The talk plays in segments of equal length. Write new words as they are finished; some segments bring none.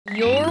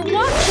You're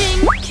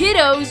watching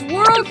Kiddos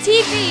World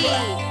TV!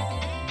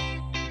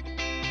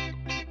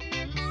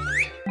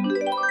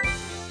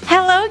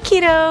 Hello,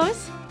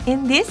 kiddos!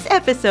 In this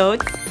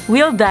episode,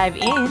 we'll dive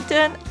into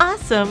an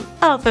awesome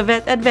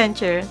alphabet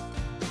adventure.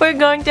 We're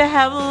going to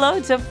have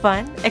loads of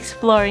fun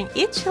exploring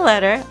each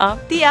letter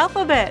of the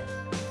alphabet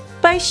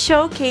by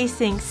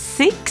showcasing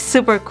 6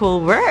 super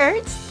cool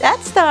words that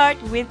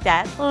start with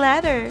that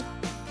letter.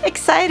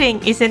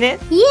 Exciting, isn't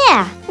it?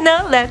 Yeah!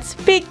 Now let's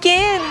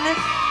begin!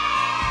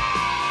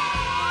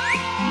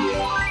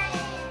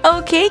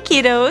 Okay,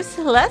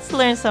 kiddos, let's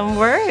learn some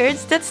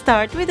words that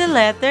start with the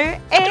letter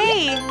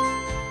A.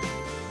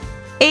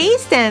 A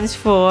stands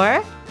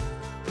for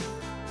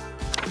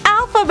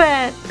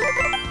alphabet.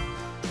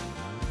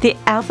 The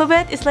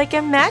alphabet is like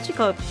a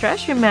magical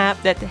treasure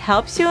map that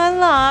helps you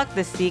unlock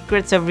the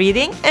secrets of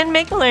reading and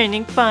make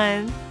learning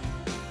fun.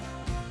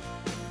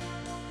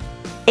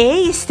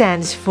 A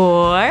stands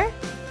for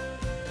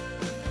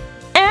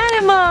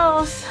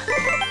animals.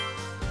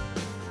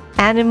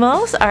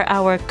 Animals are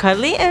our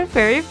cuddly and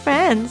furry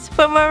friends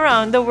from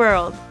around the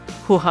world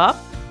who hop,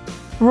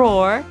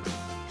 roar,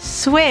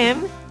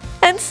 swim,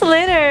 and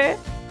slither.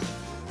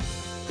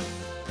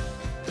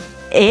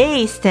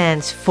 A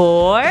stands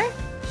for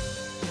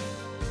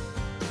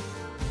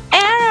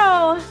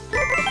arrow.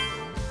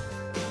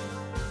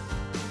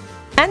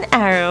 An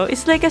arrow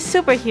is like a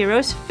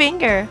superhero's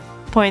finger,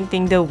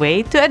 pointing the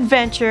way to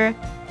adventure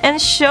and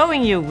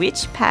showing you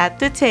which path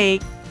to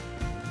take.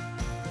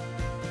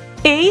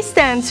 A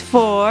stands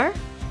for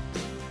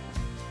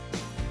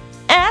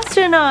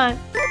astronaut.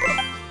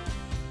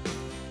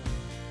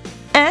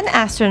 An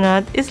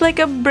astronaut is like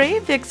a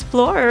brave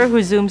explorer who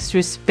zooms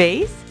through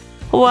space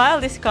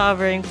while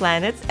discovering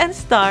planets and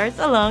stars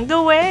along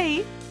the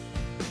way.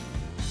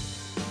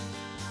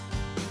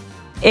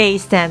 A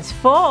stands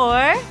for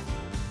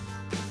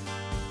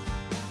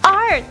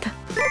art.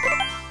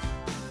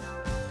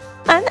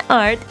 An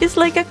art is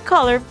like a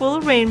colorful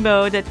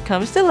rainbow that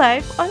comes to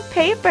life on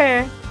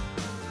paper.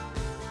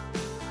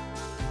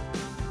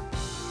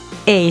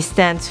 A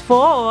stands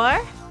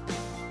for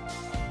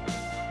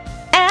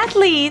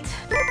athlete.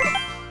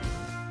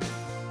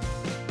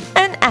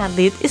 An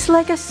athlete is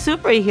like a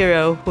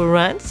superhero who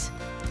runs,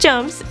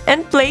 jumps,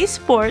 and plays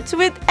sports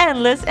with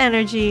endless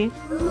energy.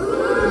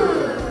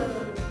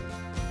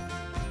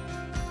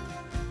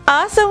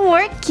 Awesome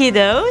work,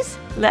 kiddos!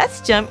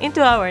 Let's jump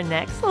into our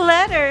next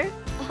letter.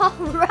 All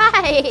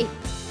right!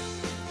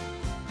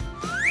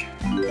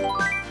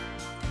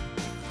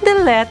 The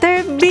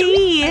letter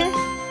B.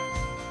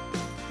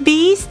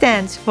 B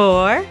stands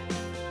for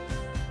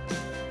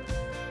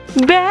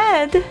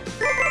bed.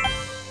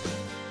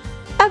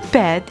 A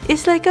bed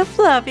is like a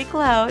fluffy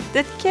cloud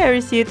that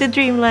carries you to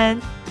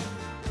dreamland.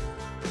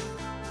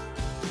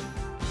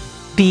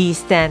 B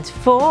stands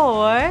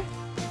for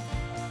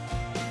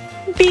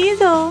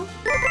beetle.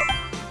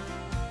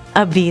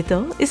 A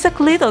beetle is a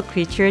little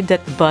creature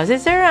that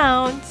buzzes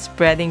around,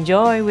 spreading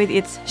joy with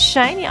its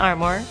shiny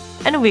armor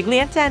and wiggly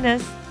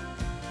antennas.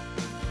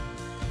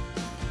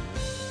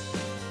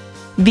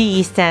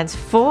 B stands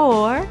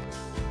for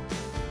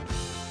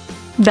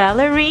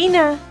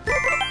ballerina.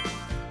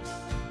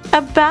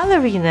 A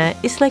ballerina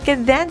is like a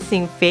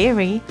dancing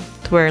fairy,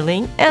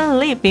 twirling and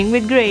leaping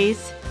with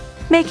grace,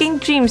 making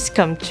dreams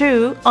come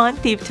true on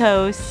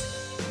tiptoes.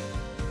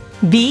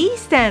 B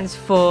stands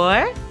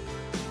for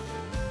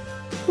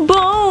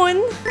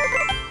bone.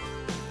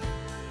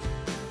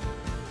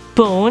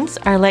 Bones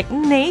are like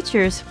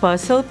nature's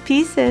puzzle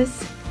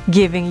pieces,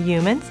 giving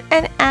humans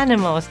and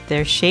animals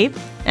their shape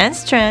and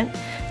strength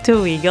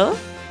to wiggle,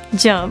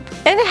 jump,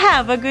 and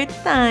have a good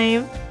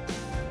time.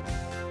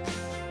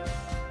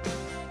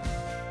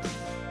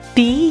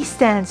 B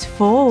stands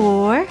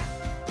for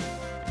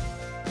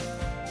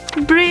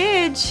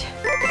bridge.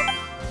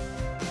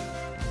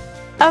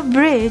 A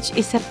bridge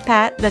is a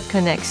path that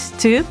connects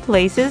two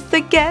places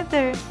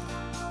together.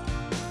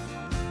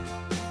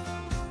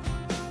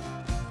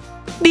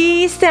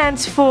 B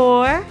stands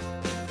for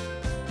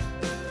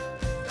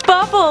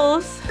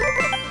bubbles.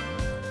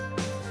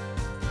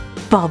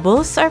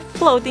 Bubbles are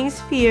floating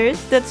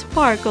spheres that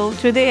sparkle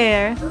through the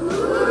air.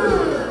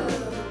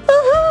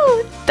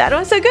 Woohoo! That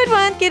was a good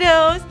one,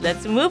 kiddos!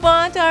 Let's move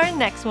on to our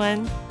next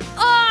one.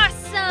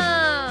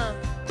 Awesome!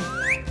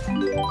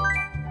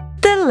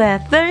 The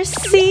letter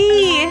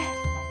C.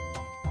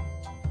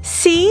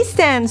 C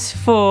stands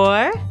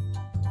for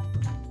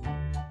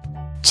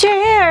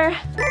chair.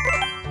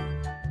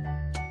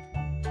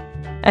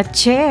 A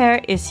chair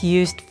is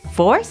used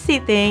for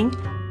sitting,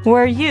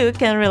 where you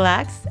can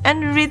relax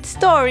and read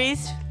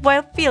stories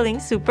while feeling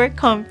super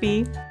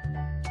comfy.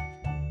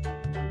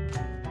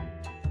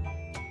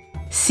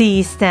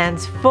 C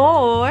stands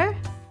for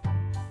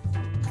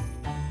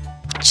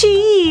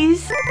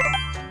cheese.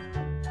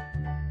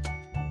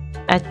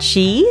 A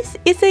cheese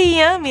is a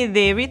yummy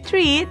dairy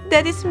treat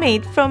that is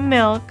made from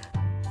milk.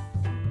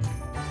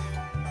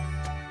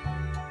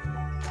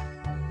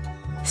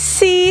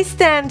 C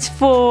stands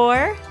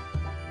for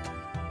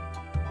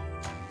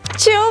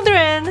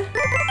children.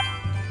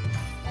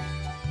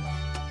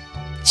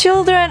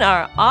 Children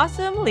are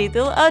awesome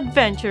little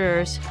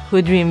adventurers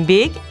who dream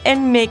big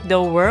and make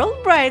the world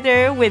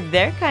brighter with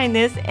their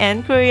kindness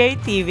and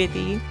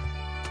creativity.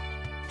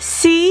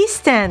 C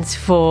stands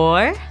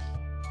for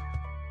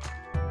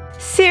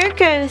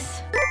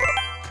circus.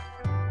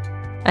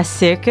 A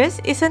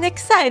circus is an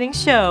exciting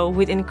show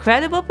with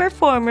incredible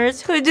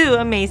performers who do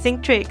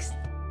amazing tricks.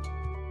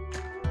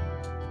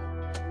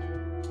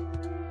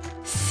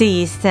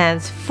 C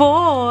stands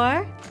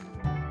for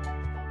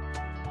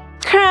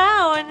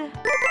crown.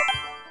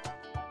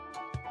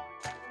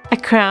 A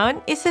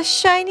crown is a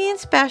shiny and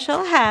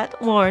special hat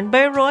worn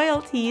by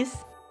royalties.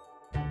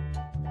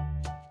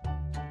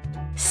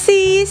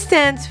 C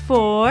stands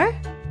for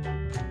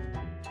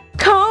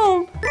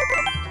comb.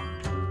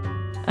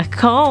 A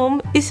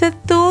comb is a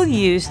tool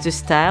used to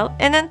style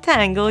and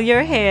untangle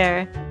your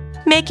hair,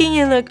 making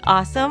you look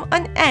awesome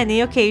on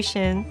any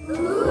occasion.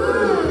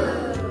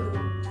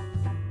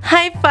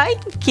 High five,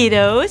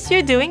 kiddos!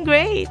 You're doing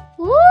great!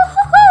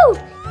 Woohoo!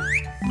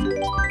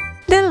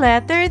 The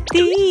letter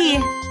D.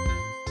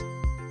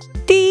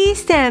 D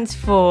stands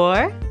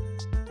for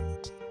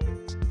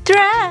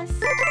dress.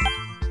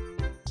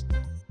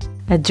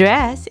 A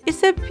dress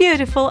is a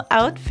beautiful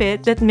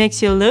outfit that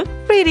makes you look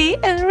pretty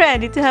and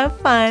ready to have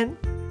fun.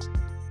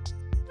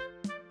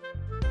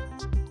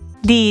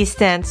 D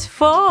stands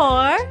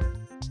for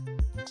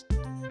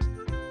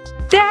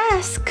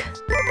desk.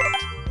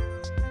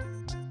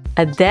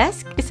 A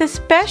desk is a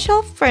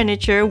special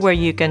furniture where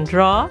you can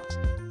draw,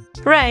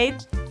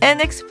 write,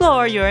 and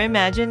explore your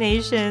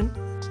imagination.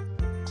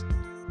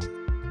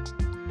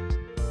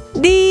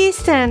 D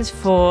stands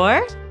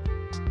for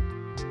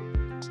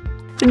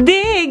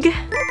dig.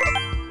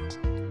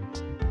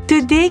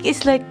 To dig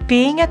is like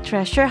being a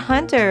treasure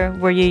hunter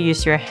where you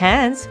use your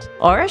hands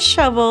or a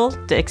shovel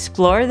to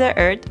explore the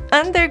earth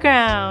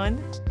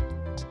underground.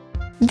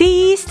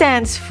 D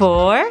stands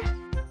for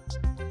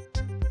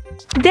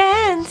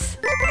dance.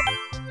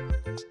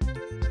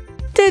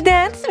 To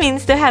dance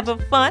means to have a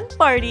fun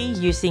party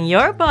using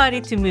your body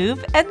to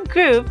move and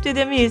groove to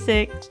the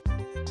music.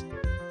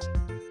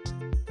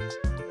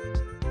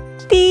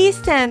 D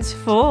stands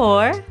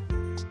for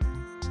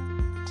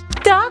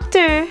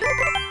doctor.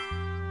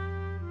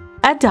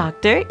 A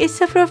doctor is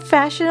a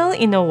professional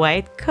in a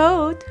white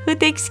coat who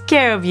takes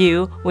care of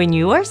you when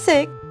you are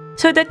sick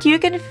so that you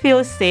can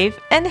feel safe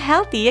and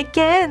healthy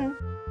again.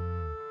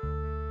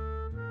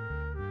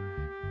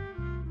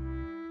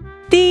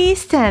 D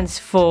stands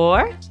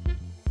for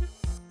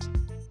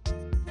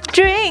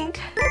drink.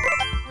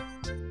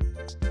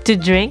 To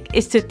drink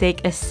is to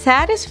take a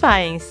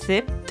satisfying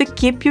sip to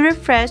keep you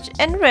refreshed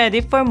and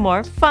ready for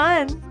more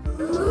fun.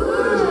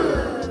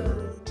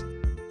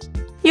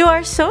 You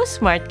are so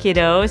smart,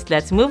 kiddos.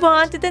 Let's move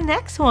on to the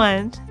next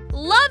one.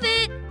 Love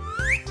it!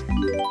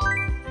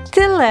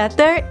 The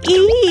letter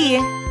E.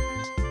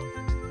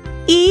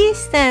 E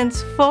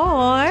stands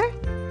for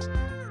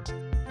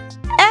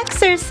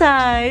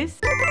exercise.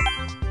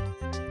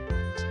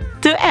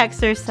 To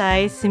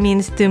exercise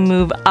means to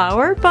move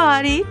our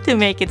body to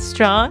make it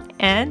strong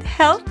and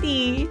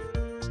healthy.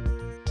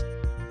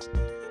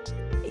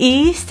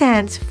 E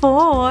stands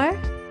for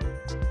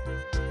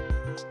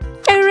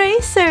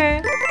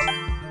eraser.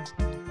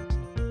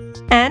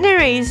 An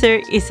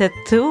eraser is a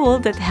tool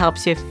that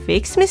helps you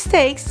fix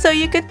mistakes so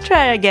you can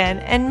try again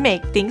and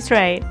make things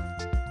right.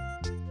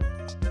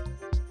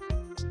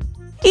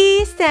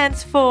 E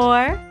stands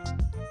for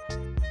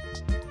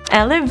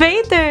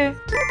elevator.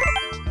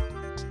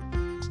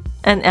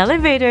 An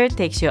elevator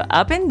takes you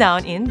up and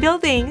down in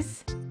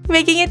buildings,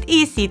 making it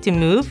easy to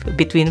move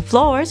between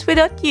floors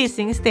without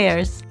using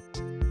stairs.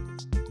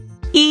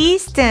 E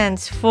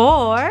stands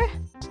for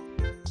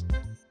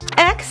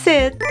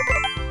exit.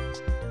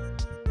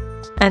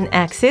 An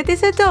exit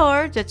is a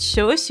door that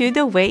shows you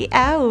the way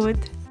out.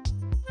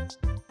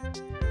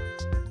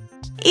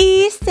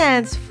 E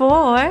stands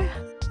for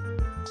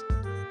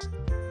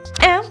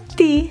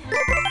empty.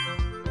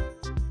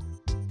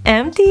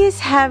 Empty is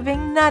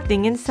having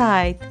nothing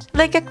inside,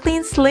 like a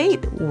clean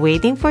slate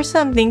waiting for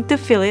something to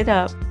fill it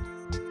up.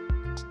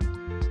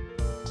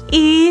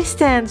 E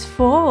stands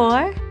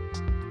for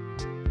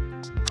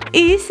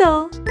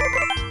easel.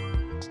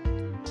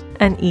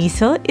 An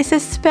easel is a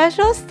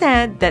special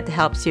stand that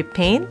helps you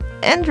paint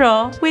and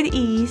draw with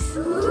ease.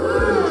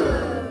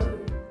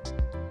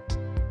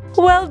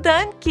 Well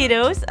done,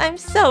 kiddos! I'm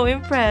so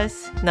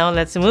impressed. Now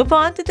let's move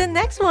on to the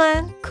next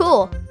one.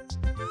 Cool.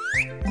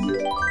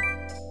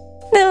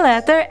 The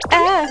letter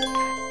F.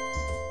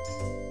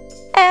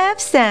 F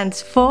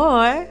stands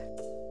for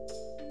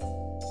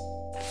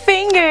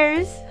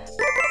fingers.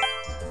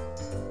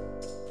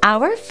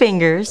 Our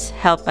fingers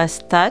help us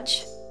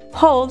touch,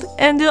 hold,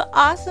 and do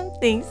awesome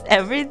things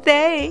every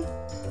day.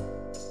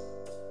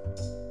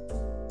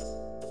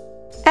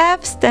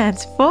 F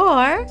stands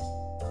for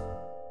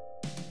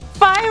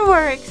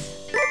fireworks.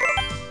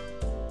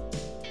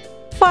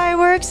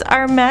 Fireworks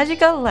are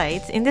magical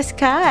lights in the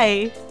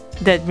sky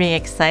that bring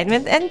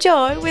excitement and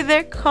joy with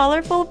their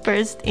colorful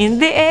bursts in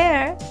the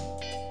air.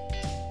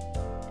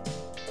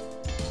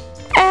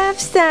 F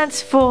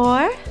stands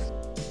for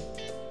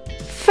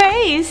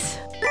Face.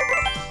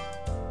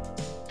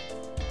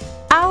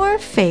 Our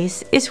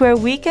face is where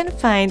we can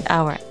find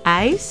our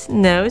eyes,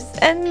 nose,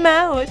 and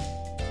mouth,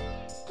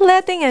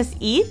 letting us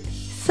eat,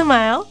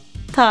 smile,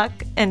 talk,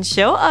 and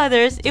show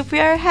others if we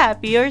are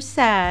happy or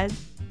sad.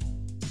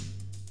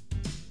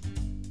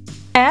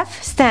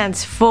 F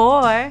stands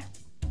for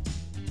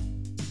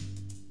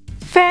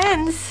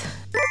fence.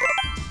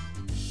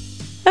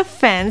 A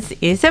fence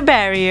is a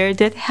barrier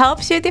that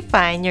helps you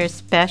define your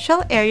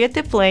special area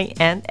to play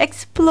and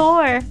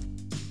explore.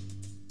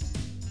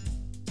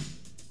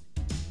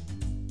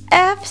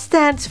 F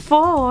stands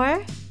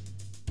for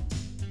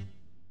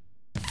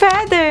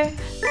feather.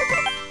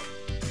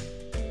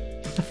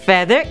 A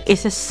feather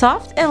is a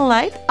soft and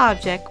light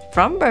object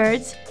from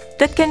birds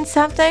that can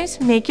sometimes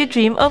make you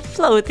dream of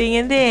floating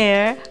in the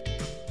air.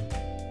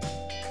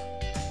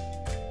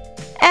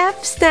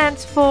 F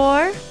stands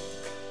for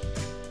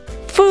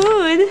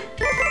food.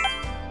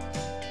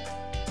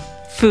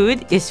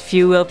 Food is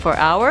fuel for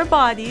our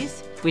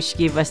bodies, which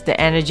give us the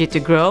energy to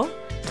grow,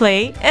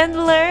 play,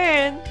 and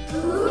learn.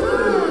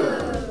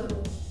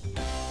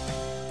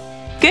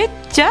 Good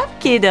job,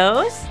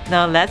 kiddos!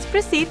 Now let's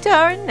proceed to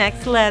our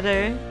next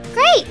letter.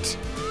 Great!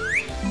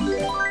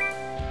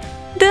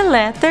 The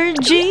letter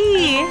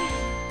G.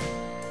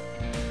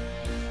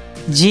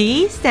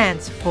 G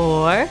stands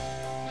for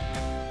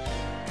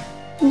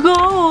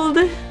gold.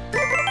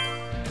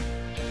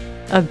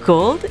 A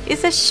gold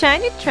is a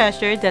shiny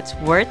treasure that's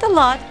worth a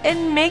lot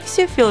and makes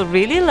you feel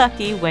really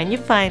lucky when you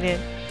find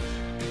it.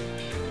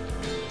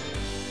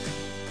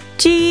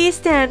 G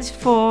stands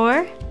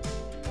for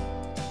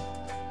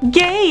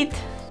gate.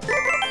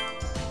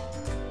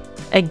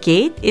 A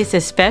gate is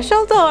a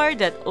special door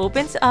that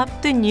opens up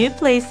to new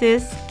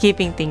places,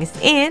 keeping things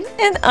in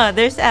and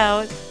others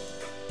out.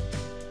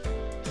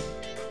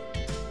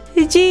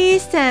 G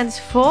stands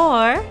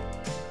for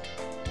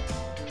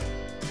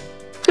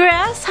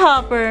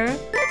grasshopper.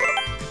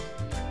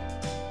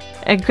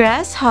 A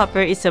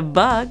grasshopper is a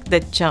bug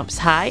that jumps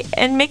high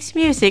and makes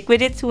music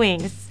with its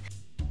wings,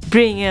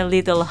 bringing a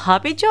little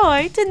happy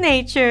joy to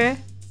nature.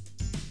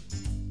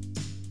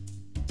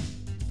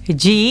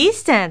 G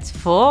stands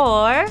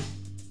for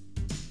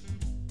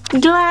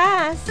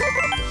glass.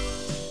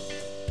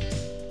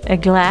 A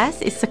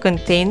glass is a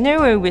container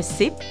where we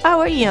sip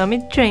our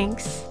yummy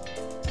drinks.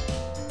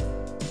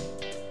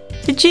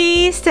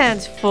 G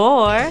stands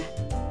for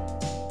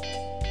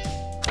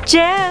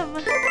gem.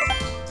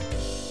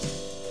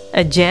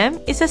 A gem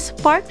is a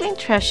sparkling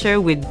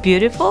treasure with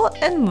beautiful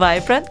and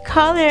vibrant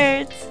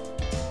colors.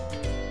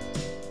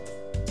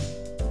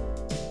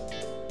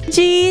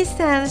 G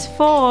stands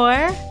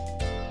for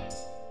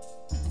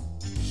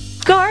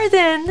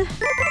garden.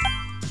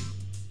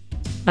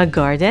 A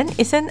garden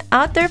is an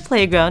outdoor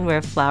playground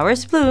where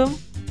flowers bloom,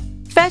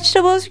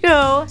 vegetables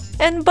grow,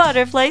 and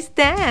butterflies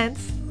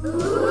dance.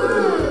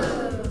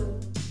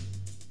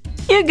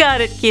 You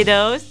got it,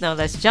 kiddos! Now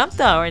let's jump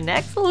to our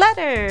next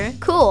letter.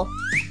 Cool.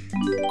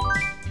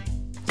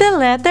 The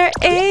letter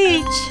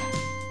H.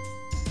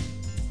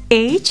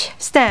 H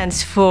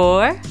stands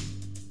for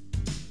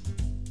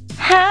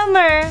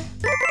hammer.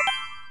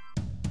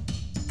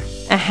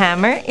 A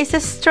hammer is a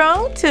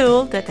strong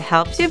tool that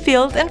helps you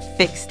build and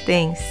fix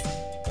things.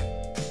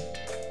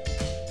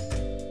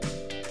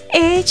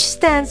 H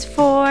stands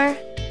for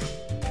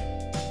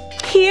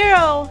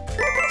hero.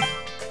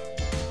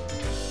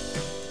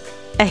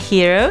 A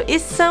hero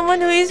is someone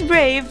who is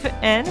brave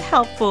and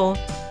helpful,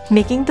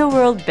 making the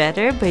world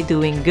better by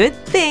doing good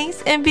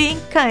things and being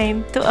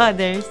kind to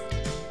others.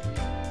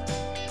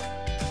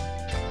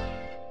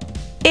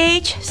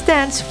 H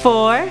stands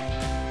for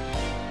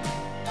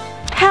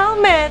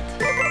helmet.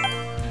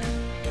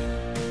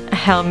 A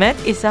helmet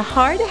is a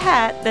hard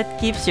hat that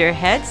keeps your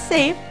head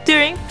safe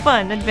during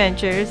fun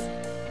adventures.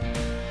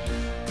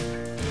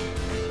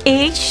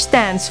 H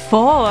stands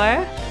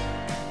for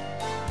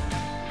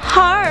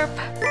harp.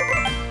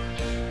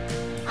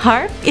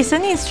 Harp is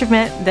an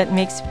instrument that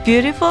makes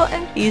beautiful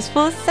and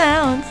peaceful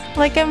sounds,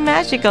 like a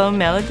magical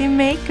melody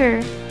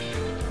maker.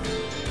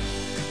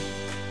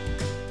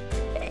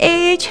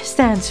 H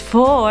stands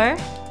for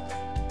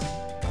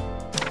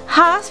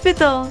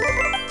hospital.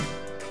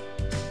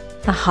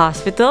 A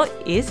hospital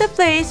is a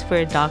place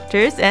where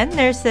doctors and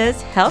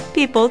nurses help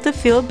people to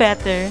feel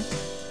better.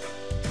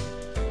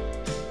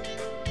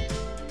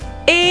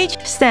 H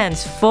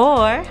stands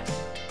for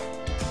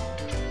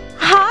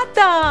hot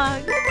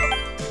dog.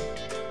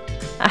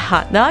 A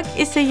hot dog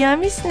is a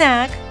yummy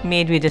snack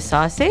made with a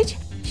sausage,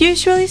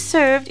 usually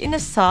served in a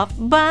soft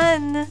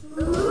bun.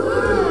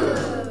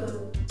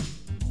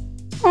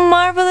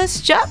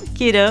 Marvelous job,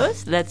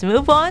 kiddos! Let's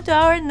move on to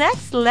our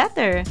next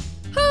letter.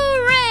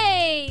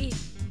 Hooray!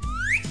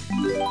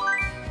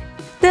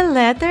 The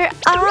letter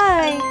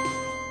I.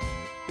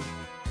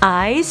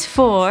 I is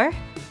for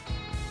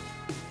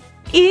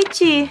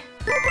itchy.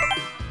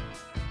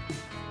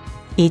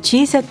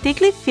 Itchy is a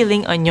tickly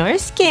feeling on your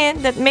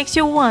skin that makes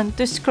you want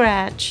to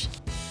scratch.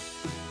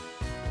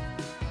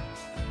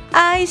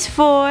 I is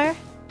for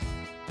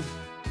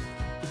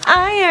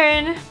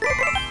iron.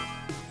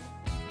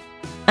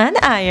 An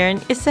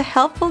iron is a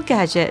helpful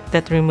gadget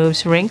that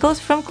removes wrinkles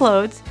from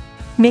clothes,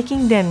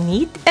 making them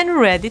neat and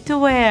ready to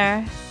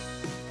wear.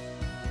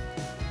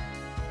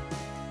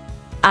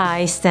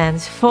 I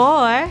stands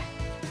for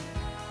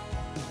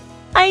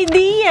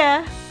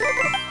idea.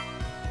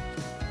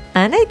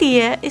 An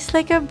idea is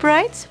like a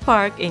bright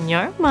spark in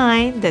your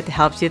mind that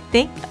helps you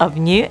think of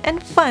new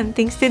and fun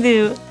things to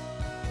do.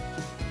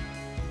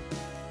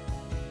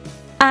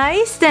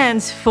 I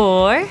stands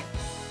for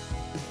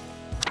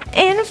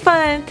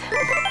infant.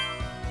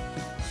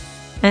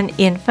 An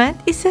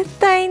infant is a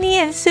tiny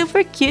and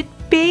super cute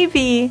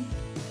baby,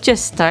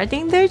 just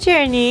starting their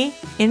journey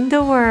in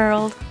the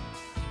world.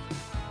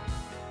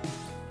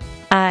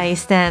 I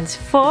stands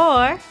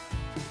for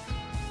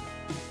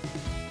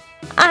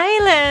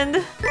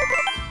island.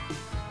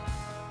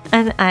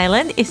 An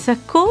island is a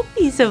cool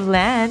piece of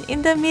land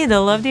in the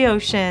middle of the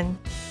ocean,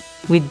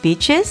 with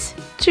beaches,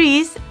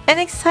 trees, and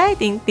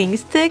exciting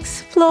things to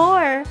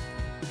explore.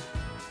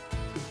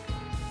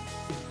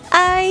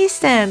 I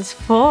stands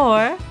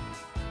for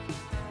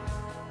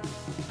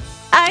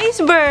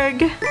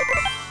iceberg.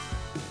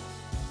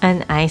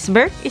 An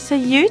iceberg is a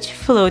huge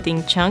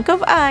floating chunk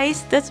of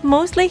ice that's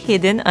mostly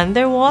hidden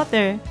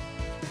underwater,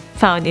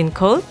 found in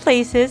cold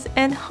places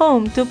and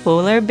home to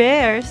polar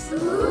bears.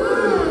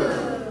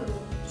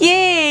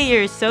 Yay!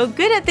 You're so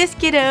good at this,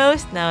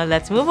 kiddos! Now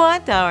let's move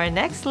on to our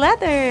next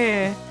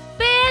letter.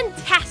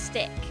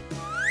 Fantastic!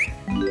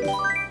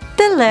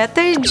 The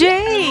letter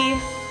J.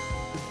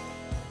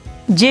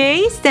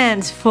 J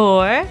stands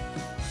for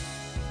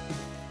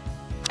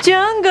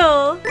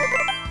jungle.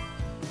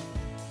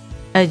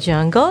 A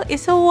jungle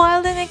is a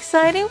wild and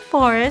exciting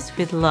forest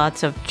with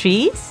lots of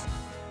trees,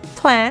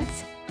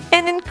 plants,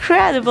 and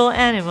incredible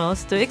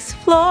animals to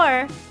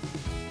explore.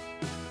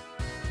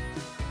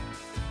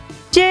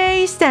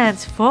 J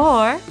stands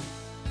for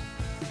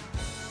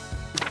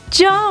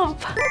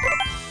jump.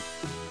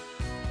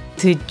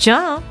 To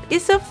jump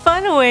is a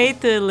fun way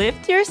to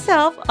lift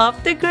yourself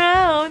off the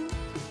ground.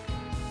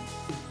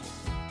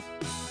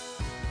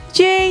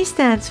 J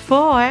stands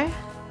for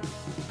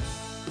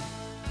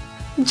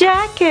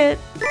jacket.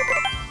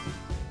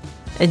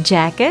 A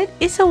jacket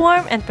is a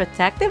warm and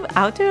protective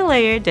outer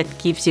layer that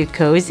keeps you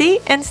cozy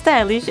and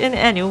stylish in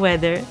any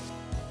weather.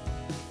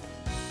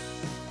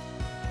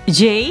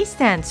 J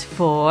stands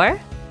for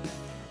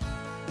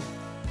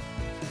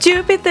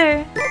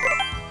Jupiter.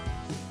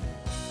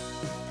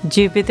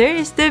 Jupiter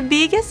is the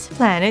biggest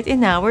planet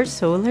in our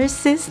solar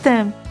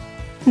system,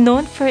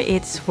 known for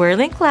its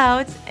swirling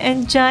clouds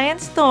and giant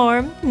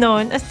storm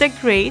known as the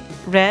Great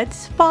Red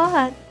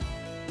Spot.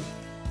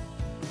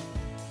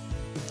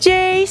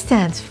 J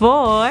stands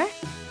for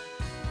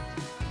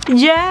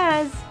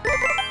jazz.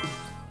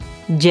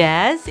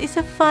 Jazz is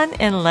a fun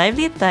and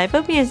lively type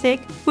of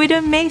music with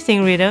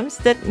amazing rhythms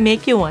that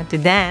make you want to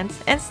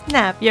dance and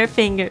snap your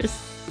fingers.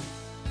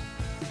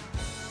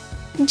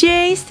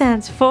 J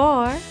stands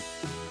for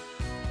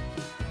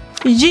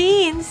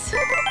jeans.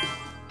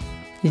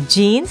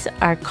 Jeans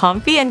are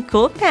comfy and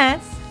cool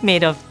pants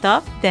made of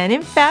tough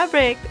denim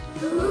fabric.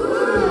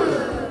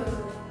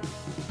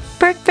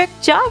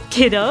 Perfect job,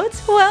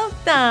 kiddos! Well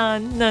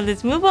done! Now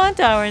let's move on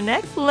to our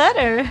next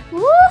letter.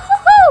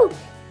 Woohoo!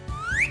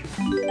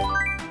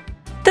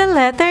 The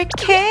letter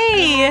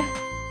K.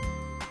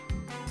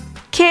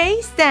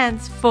 K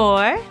stands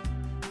for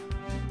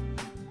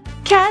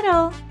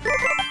kettle.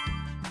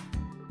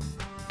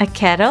 A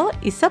kettle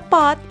is a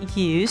pot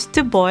used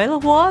to boil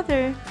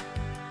water.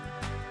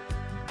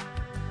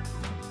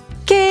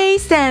 K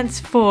stands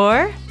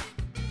for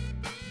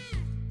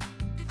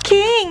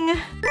king.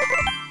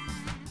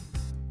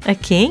 A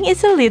king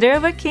is a leader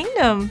of a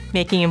kingdom,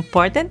 making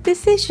important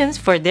decisions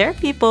for their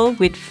people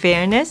with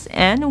fairness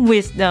and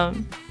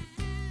wisdom.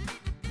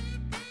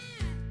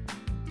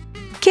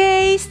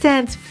 K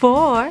stands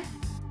for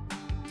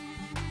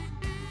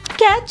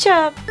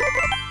ketchup.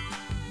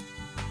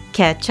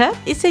 Ketchup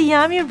is a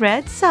yummy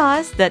red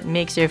sauce that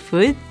makes your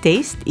food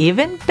taste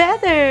even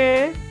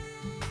better.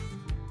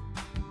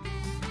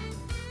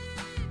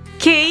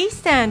 K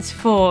stands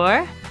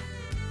for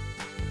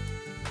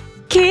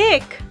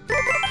kick.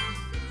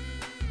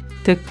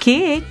 To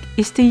kick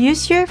is to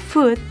use your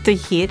foot to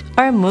hit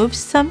or move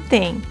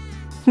something,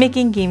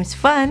 making games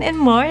fun and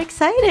more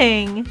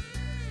exciting.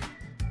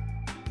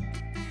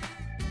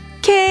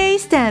 K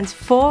stands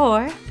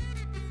for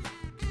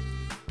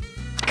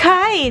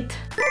kite.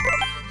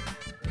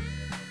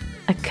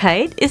 A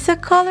kite is a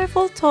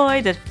colorful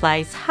toy that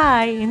flies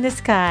high in the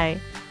sky,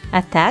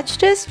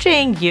 attached to a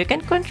string you can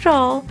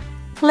control,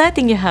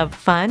 letting you have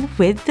fun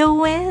with the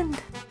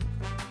wind.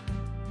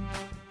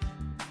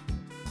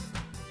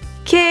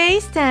 K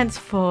stands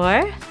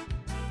for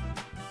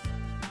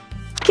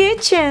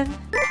kitchen.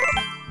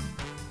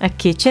 A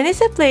kitchen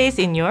is a place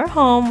in your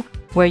home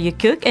where you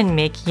cook and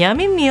make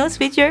yummy meals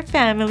with your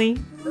family.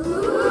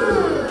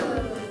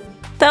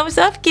 Thumbs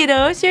up,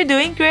 kiddos! You're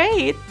doing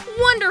great!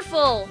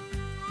 Wonderful!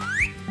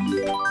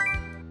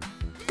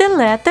 The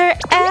letter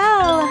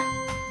L.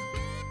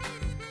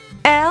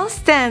 L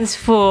stands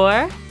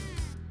for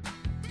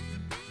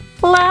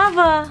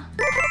Lava.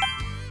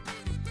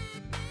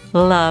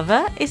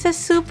 Lava is a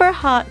super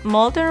hot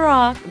molten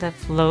rock that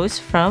flows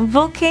from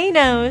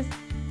volcanoes.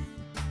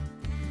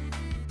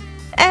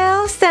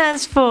 L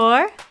stands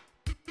for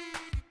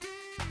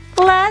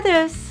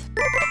lettuce.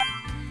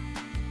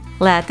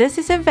 Lettuce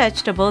is a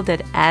vegetable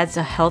that adds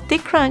a healthy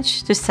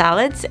crunch to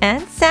salads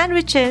and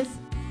sandwiches.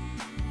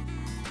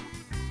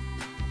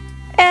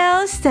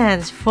 L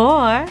stands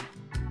for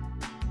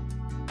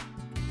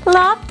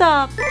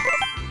laptop.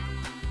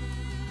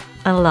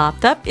 A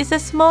laptop is a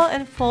small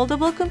and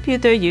foldable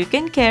computer you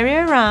can carry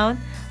around,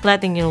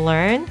 letting you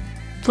learn,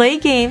 play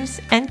games,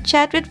 and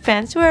chat with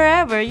friends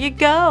wherever you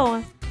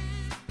go.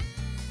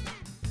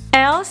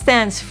 L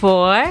stands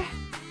for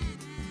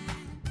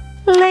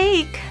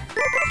lake.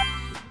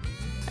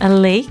 A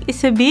lake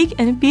is a big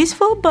and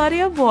peaceful body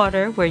of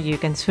water where you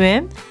can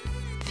swim,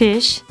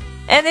 fish,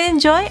 and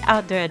enjoy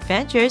outdoor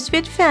adventures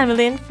with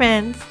family and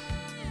friends.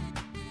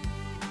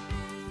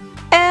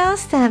 L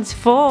stands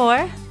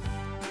for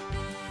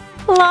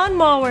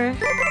lawnmower.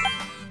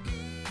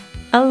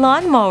 A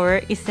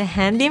lawnmower is a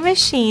handy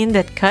machine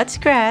that cuts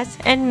grass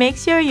and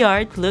makes your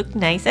yard look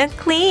nice and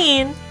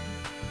clean.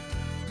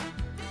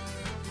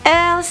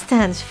 L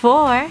stands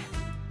for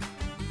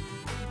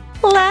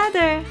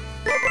ladder.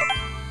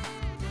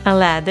 A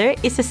ladder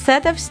is a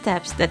set of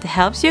steps that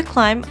helps you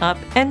climb up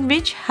and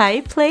reach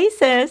high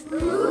places.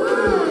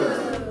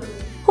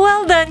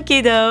 Well done,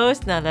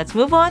 kiddos! Now let's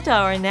move on to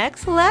our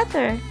next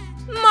letter.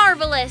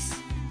 Marvelous!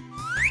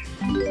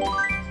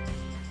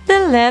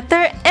 The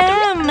letter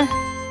M.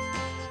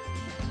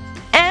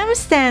 M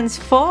stands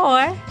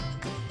for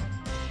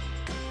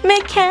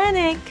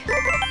mechanic.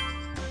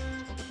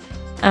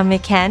 A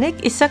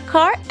mechanic is a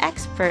car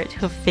expert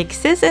who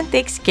fixes and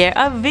takes care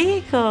of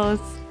vehicles.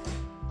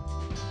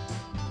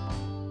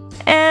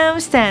 M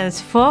stands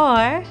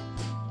for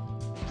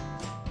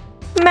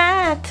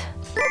math.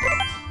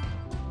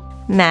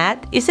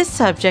 Math is a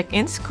subject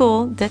in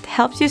school that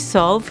helps you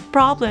solve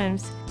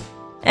problems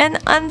and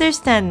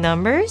understand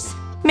numbers,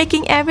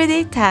 making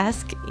everyday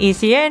tasks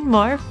easier and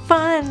more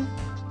fun.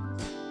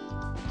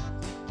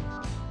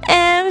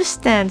 M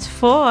stands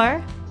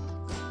for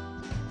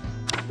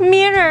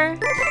mirror.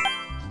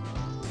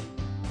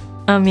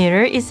 A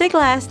mirror is a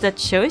glass that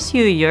shows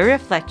you your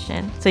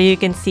reflection so you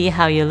can see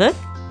how you look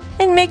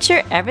and make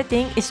sure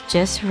everything is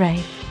just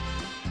right.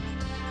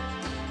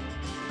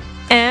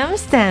 M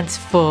stands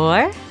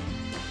for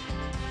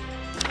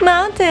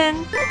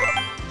mountain.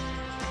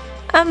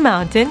 A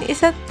mountain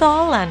is a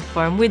tall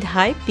landform with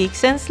high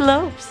peaks and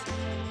slopes,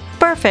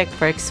 perfect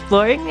for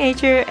exploring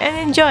nature and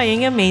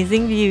enjoying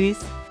amazing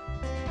views.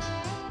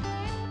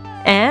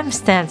 M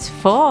stands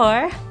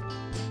for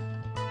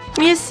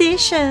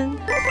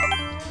musician.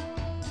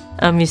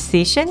 A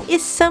musician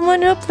is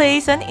someone who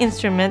plays an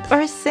instrument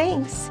or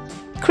sings,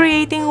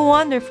 creating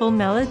wonderful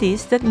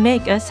melodies that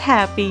make us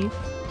happy.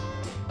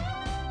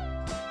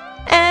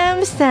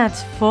 M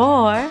stands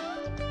for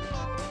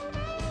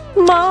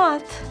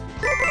moth.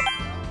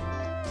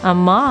 A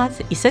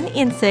moth is an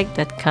insect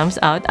that comes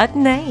out at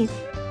night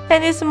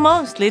and is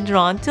mostly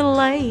drawn to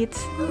light.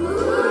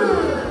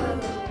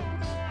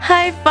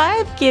 High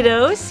five,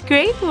 kiddos!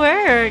 Great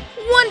work!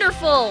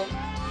 Wonderful!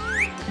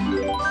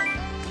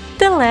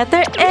 The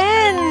letter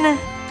N.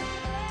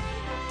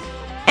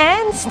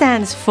 N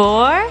stands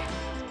for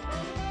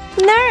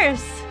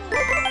nurse.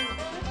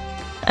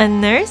 A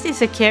nurse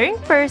is a caring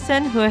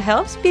person who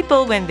helps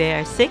people when they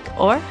are sick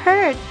or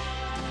hurt,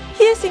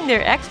 using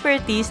their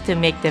expertise to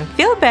make them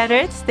feel better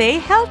and stay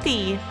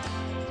healthy.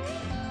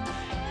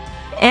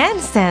 N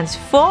stands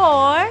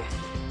for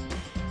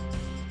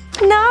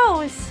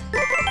nose.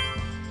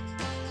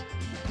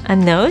 A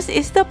nose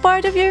is the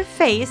part of your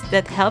face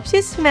that helps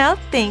you smell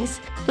things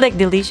like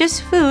delicious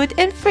food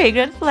and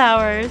fragrant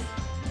flowers.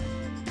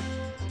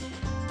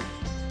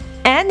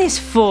 N is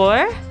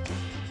for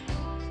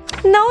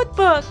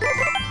notebook.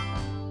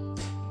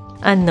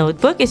 A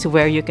notebook is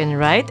where you can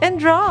write and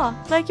draw,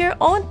 like your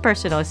own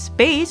personal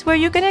space where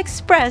you can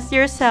express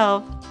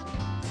yourself.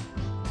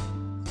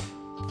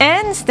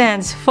 N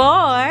stands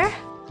for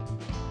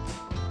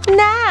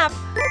nap.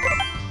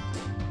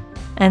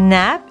 A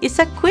nap is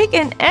a quick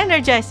and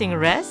energizing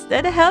rest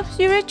that helps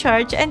you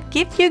recharge and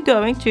keep you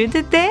going through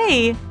the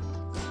day.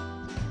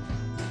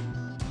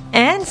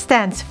 N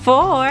stands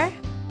for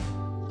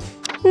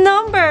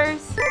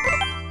numbers.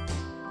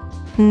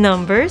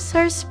 Numbers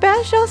are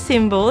special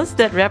symbols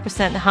that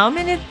represent how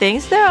many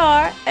things there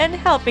are and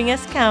helping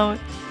us count.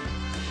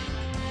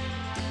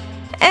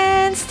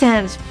 N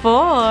stands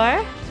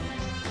for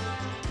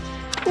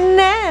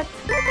net.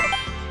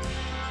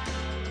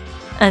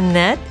 A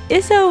net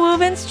is a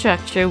woven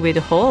structure with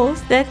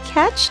holes that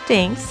catch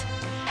things,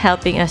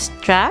 helping us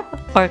trap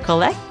or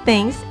collect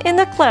things in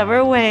a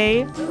clever way.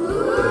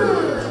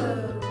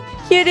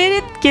 You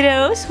did it,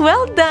 kiddos!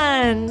 Well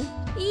done!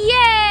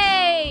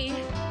 Yay!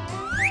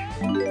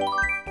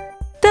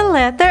 The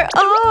letter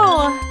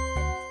O.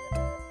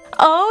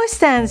 O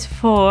stands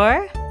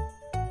for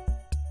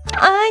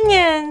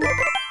onion.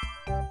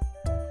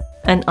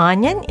 An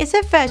onion is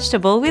a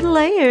vegetable with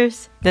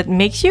layers that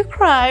makes you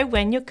cry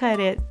when you cut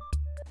it,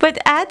 but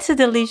adds a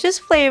delicious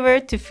flavor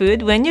to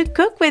food when you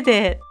cook with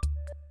it.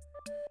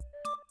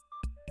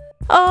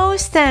 O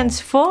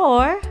stands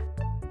for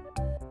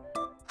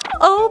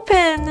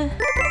open.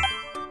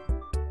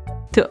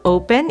 To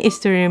open is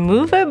to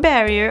remove a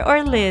barrier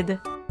or lid,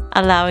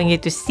 allowing you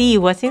to see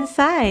what's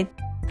inside,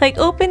 like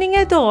opening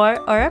a door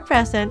or a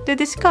present to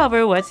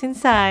discover what's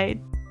inside.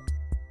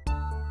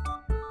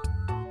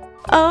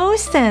 O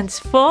stands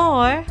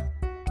for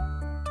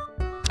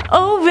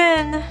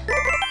oven.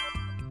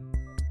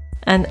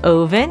 An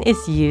oven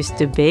is used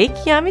to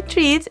bake yummy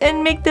treats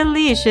and make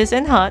delicious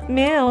and hot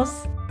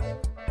meals.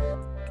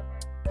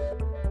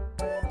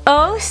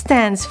 O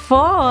stands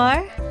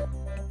for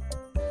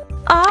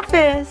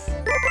office.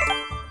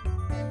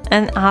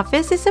 An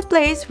office is a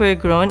place where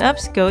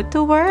grown-ups go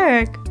to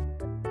work.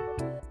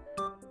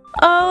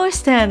 O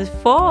stands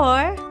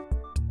for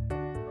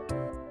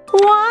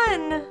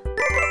 1.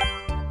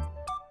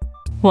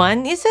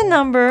 1 is a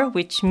number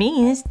which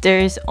means there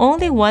is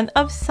only one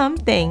of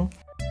something,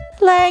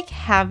 like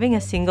having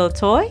a single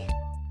toy,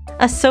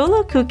 a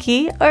solo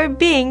cookie, or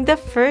being the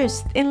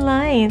first in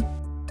line.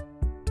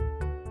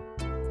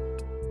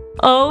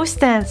 O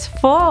stands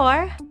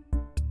for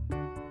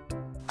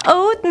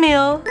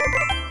oatmeal.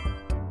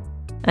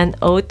 An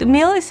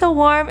oatmeal is a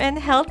warm and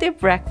healthy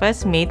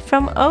breakfast made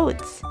from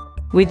oats,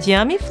 with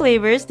yummy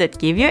flavors that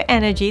give you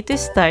energy to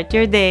start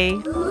your day.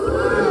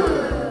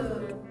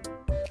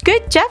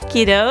 Good job,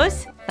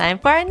 kiddos! Time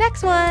for our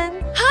next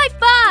one! High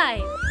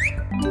five!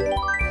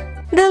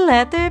 The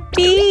letter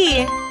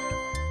P.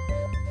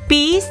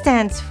 P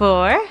stands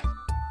for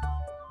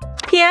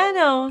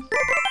piano.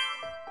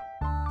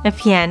 A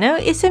piano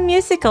is a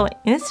musical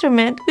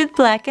instrument with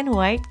black and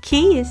white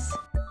keys,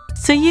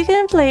 so you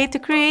can play to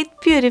create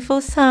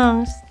beautiful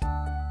songs.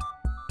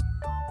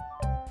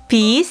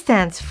 P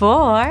stands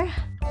for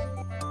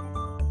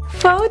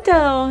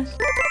photo.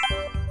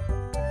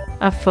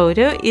 A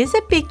photo is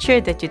a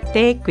picture that you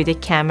take with a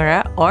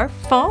camera or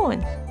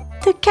phone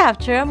to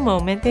capture a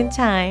moment in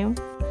time.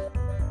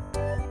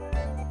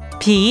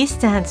 P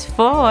stands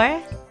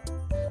for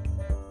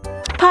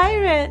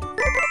pirate.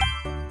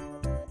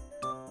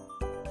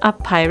 A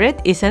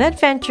pirate is an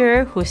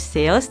adventurer who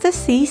sails the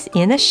seas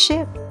in a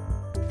ship,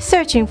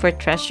 searching for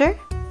treasure,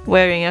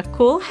 wearing a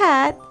cool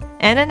hat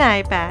and an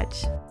eye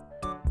patch.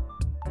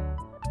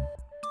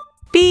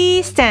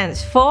 P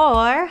stands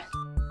for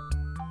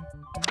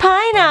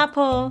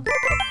pineapple.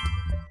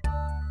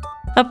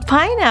 A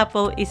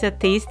pineapple is a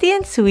tasty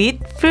and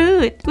sweet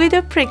fruit with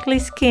a prickly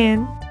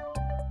skin.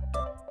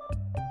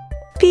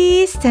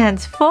 P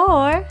stands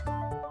for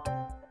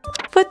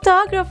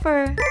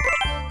photographer.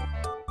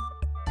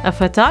 A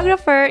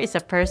photographer is a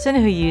person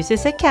who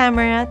uses a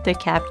camera to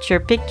capture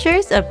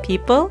pictures of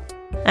people,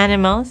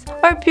 animals,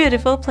 or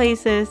beautiful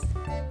places.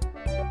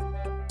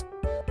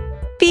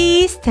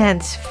 P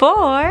stands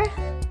for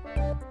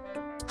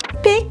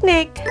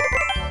picnic.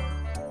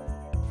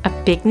 A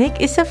picnic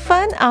is a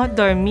fun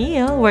outdoor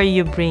meal where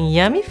you bring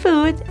yummy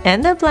food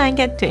and a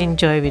blanket to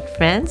enjoy with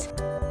friends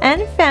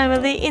and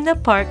family in a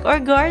park or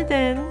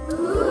garden.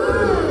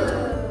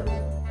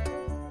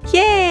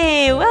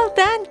 Yay! Well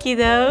done,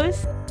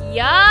 kiddos!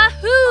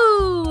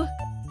 Yahoo!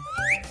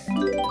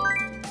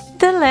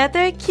 The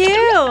letter Q.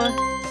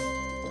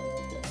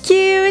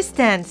 Q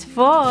stands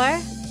for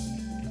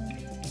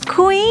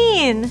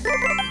queen.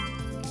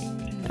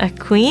 A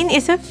queen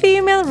is a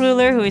female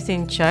ruler who is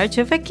in charge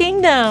of a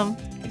kingdom.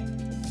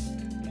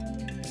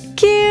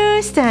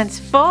 Q stands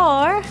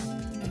for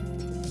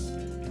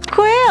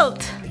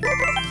quilt.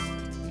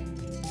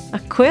 A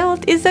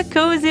quilt is a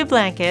cozy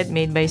blanket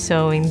made by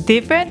sewing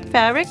different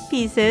fabric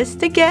pieces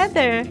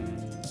together.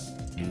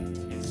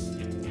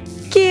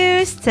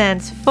 Q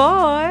stands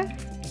for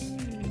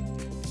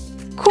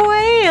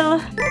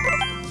quail.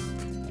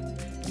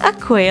 A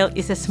quail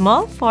is a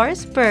small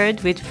forest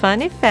bird with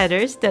funny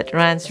feathers that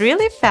runs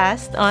really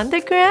fast on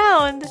the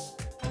ground.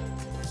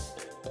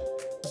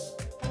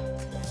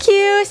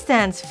 Q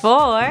stands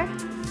for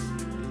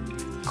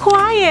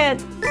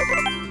quiet.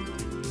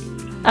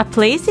 A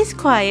place is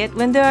quiet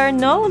when there are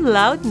no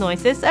loud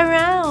noises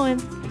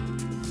around.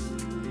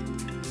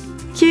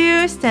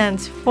 Q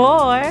stands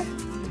for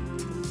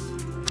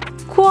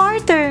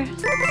quarter.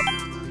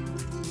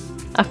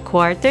 A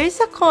quarter is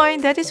a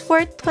coin that is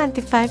worth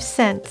 25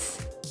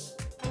 cents.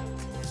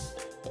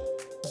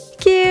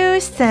 Q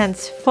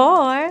stands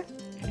for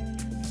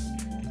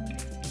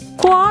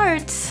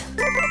quartz.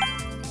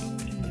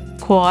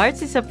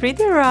 Quartz is a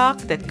pretty rock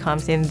that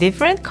comes in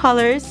different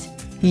colors,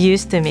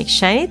 used to make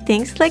shiny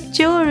things like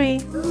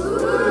jewelry.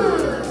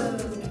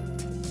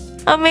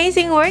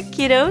 Amazing work,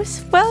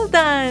 kiddos! Well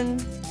done!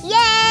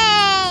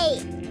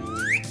 Yay!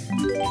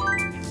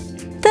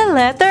 The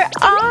letter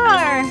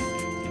R.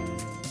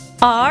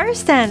 R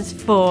stands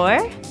for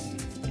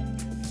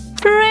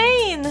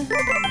rain.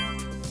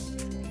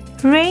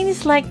 Rain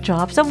is like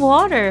drops of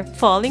water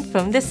falling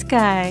from the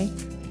sky.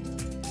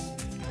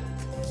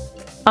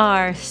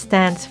 R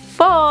stands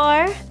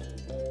for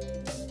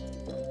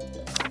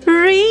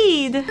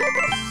Read.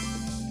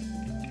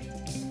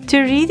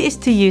 To read is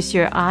to use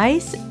your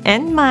eyes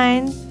and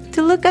mind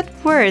to look at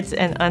words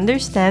and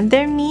understand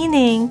their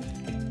meaning.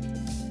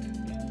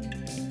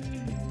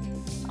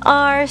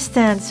 R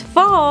stands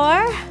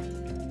for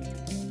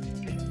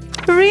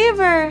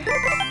river.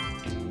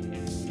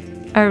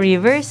 A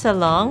river is a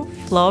long,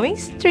 flowing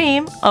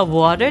stream of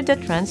water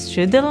that runs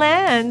through the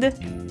land.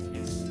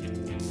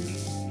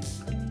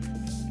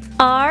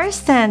 R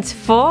stands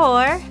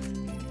for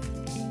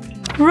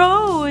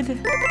road.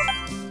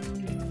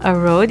 A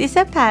road is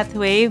a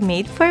pathway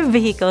made for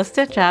vehicles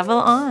to travel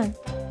on,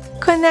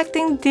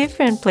 connecting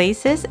different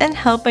places and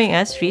helping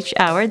us reach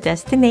our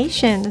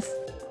destinations.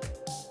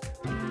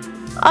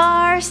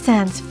 R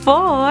stands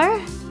for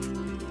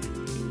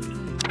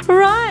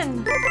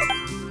run.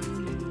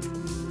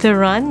 To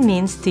run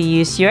means to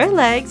use your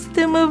legs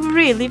to move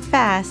really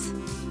fast,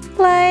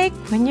 like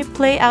when you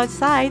play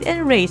outside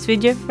and race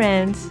with your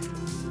friends.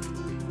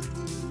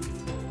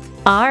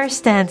 R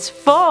stands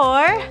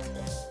for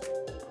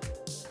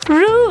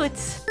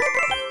roots.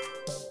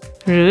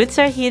 Roots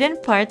are hidden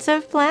parts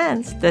of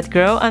plants that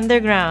grow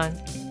underground,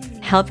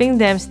 helping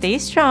them stay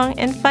strong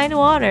and find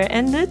water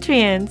and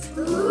nutrients.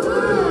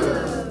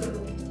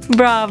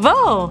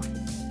 Bravo!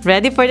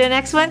 Ready for the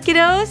next one,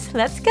 kiddos?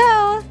 Let's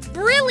go!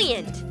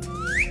 Brilliant!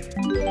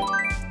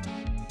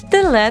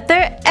 The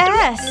letter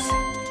S.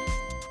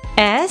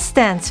 S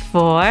stands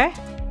for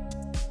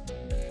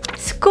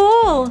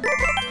school.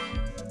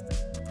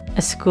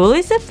 A school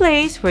is a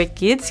place where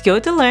kids go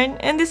to learn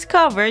and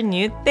discover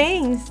new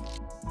things.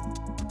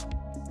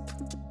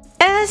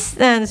 S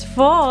stands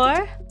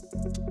for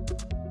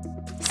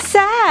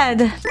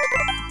sad.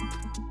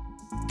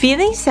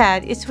 Feeling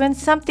sad is when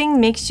something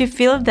makes you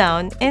feel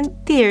down and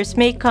tears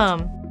may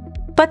come.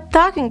 But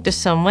talking to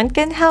someone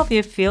can help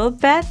you feel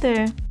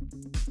better.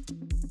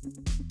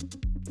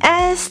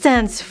 S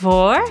stands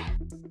for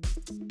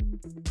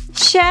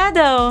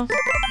shadow.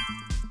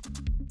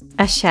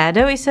 A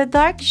shadow is a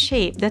dark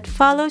shape that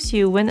follows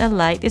you when a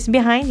light is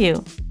behind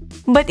you,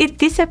 but it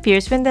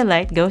disappears when the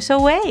light goes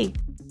away.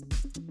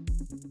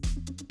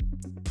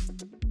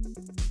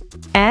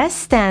 S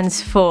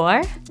stands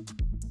for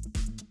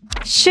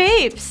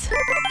shapes.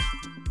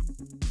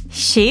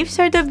 Shapes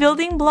are the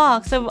building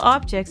blocks of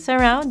objects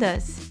around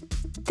us.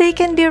 They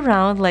can be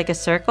round like a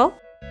circle,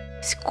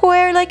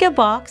 square like a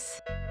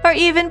box, or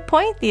even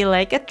pointy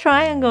like a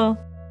triangle.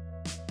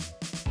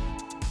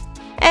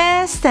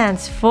 S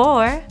stands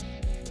for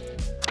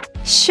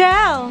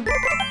shell.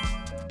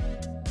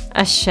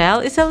 A shell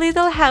is a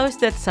little house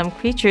that some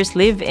creatures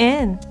live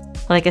in,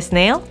 like a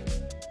snail,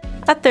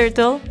 a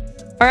turtle,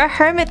 or a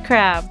hermit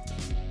crab.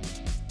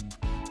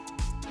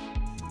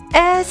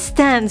 S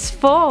stands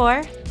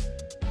for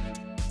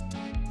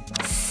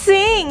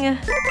sing.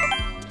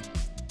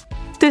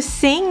 To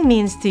sing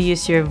means to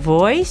use your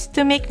voice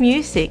to make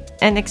music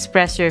and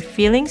express your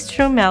feelings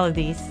through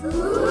melodies.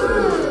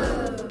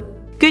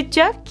 Good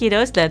job,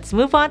 kiddos. Let's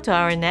move on to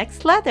our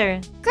next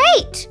letter.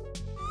 Great!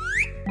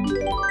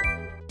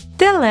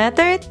 The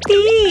letter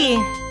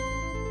T.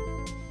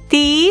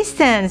 T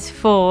stands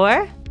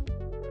for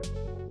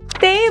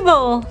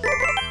table.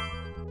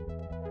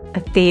 A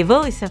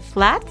table is a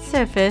flat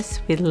surface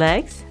with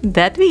legs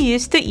that we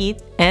use to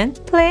eat and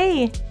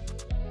play.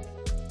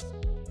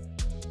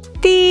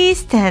 T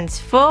stands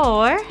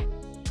for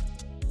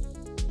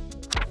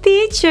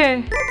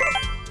teacher.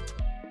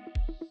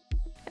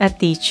 A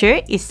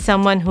teacher is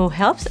someone who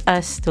helps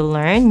us to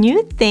learn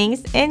new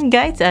things and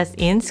guides us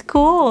in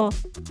school.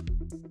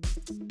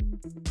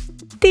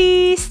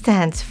 T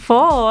stands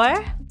for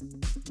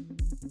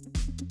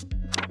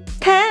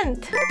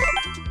tent.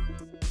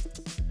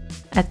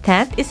 A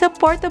tent is a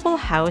portable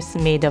house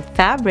made of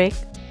fabric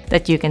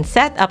that you can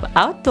set up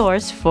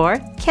outdoors for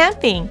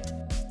camping.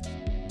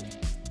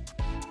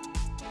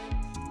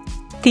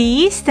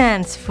 T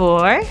stands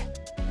for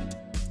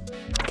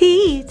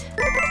teeth.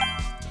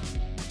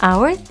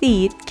 Our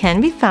teeth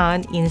can be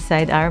found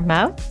inside our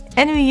mouth,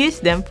 and we use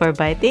them for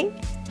biting,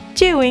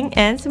 chewing,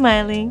 and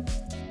smiling.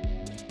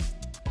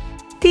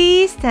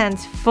 T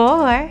stands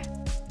for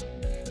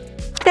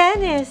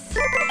tennis.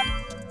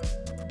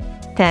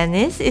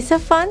 Tennis is a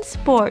fun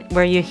sport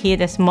where you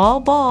hit a small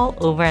ball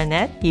over a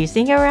net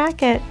using a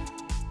racket.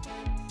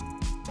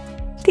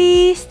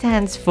 T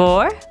stands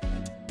for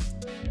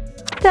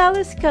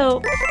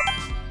telescope.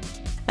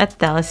 A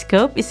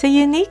telescope is a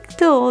unique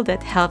tool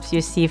that helps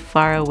you see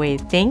faraway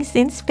things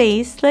in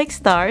space like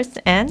stars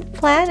and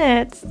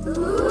planets.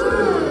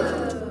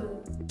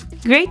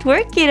 Great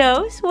work,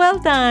 kiddos! Well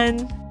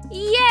done!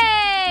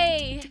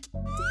 Yay!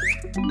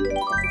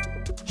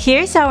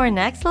 Here's our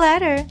next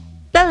letter.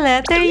 The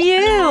letter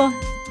U.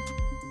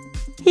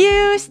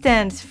 U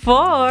stands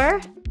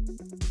for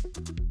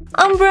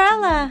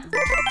umbrella.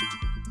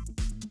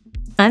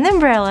 An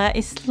umbrella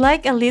is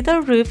like a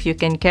little roof you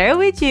can carry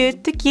with you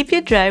to keep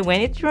you dry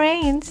when it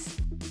rains.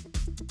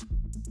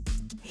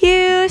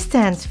 U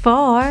stands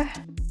for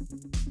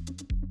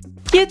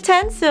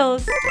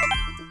utensils.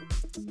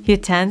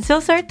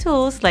 Utensils are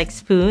tools like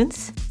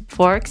spoons,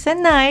 forks,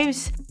 and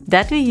knives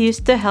that we use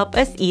to help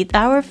us eat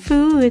our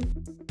food.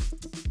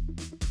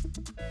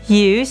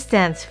 U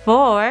stands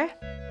for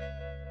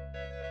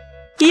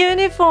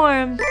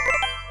uniform.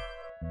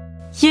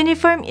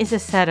 Uniform is a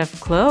set of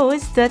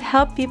clothes that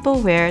help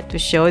people wear to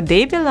show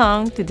they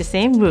belong to the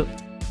same group,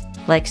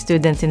 like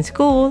students in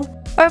school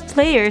or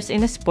players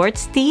in a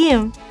sports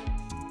team.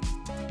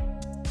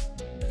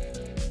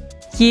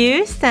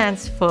 U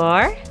stands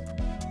for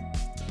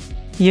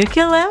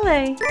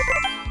ukulele.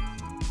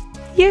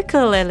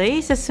 Ukulele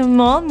is a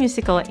small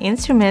musical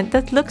instrument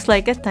that looks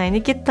like a tiny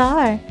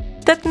guitar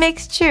that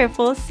makes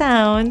cheerful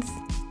sounds.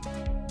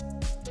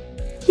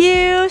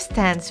 U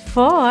stands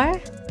for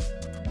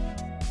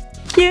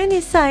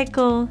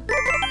unicycle.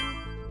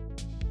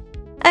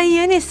 A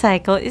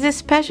unicycle is a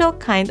special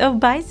kind of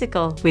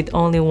bicycle with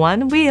only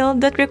one wheel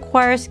that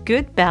requires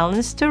good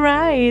balance to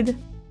ride.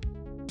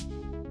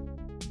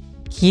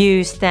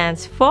 U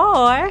stands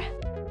for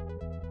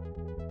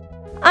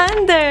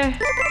under.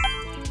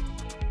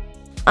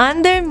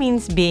 Under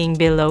means being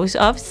below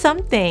of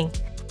something,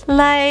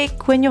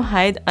 like when you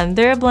hide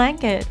under a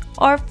blanket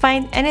or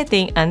find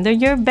anything under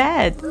your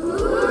bed.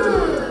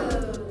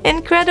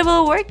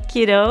 Incredible work,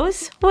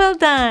 kiddos! Well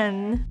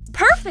done!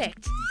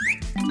 Perfect!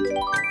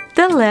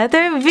 The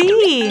letter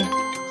V.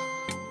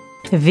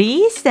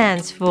 V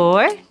stands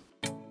for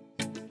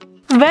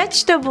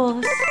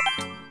vegetables.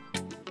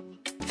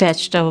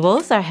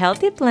 Vegetables are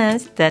healthy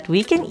plants that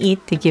we can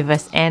eat to give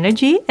us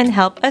energy and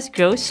help us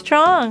grow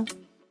strong.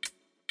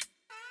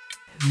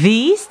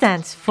 V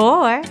stands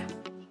for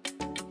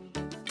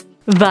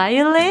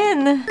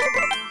violin.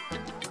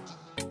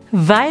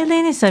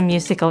 Violin is a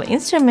musical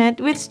instrument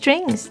with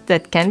strings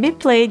that can be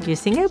played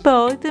using a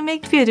bow to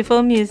make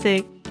beautiful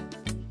music.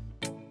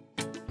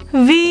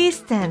 V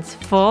stands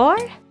for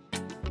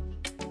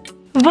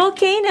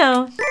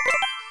volcano.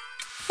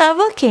 A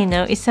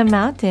volcano is a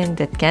mountain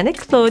that can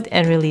explode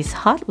and release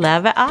hot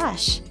lava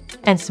ash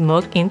and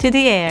smoke into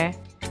the air.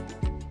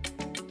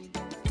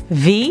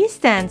 V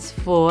stands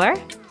for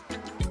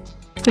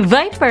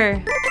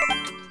viper.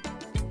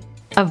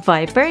 A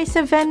viper is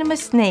a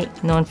venomous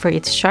snake known for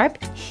its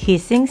sharp,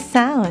 hissing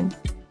sound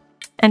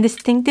and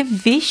distinctive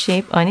V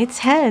shape on its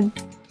head.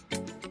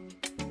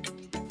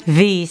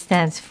 V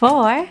stands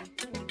for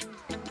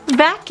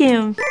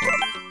vacuum.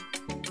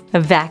 A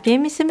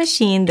vacuum is a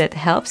machine that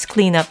helps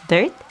clean up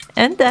dirt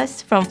and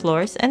dust from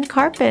floors and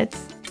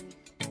carpets.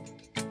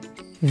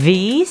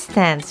 V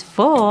stands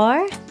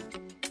for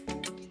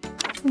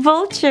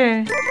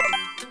vulture.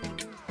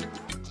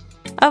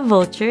 A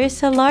vulture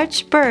is a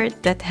large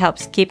bird that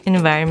helps keep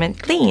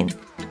environment clean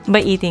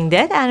by eating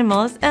dead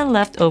animals and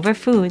leftover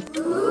food.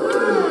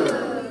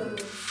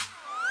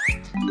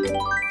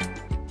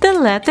 The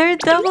letter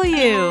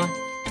W.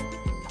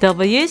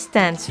 W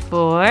stands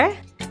for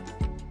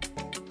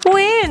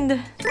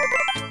wind.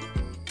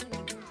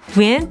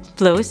 Wind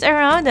blows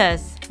around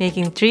us,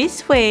 making trees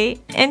sway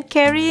and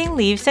carrying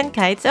leaves and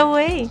kites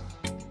away.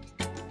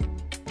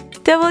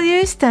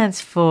 W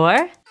stands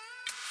for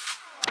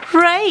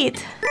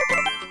write.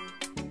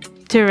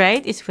 To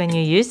write is when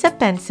you use a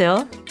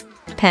pencil,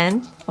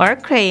 pen, or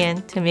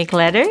crayon to make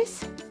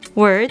letters,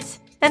 words,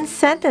 and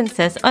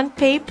sentences on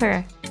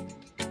paper.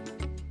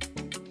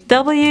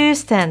 W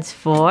stands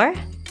for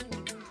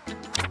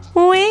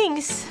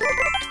wings.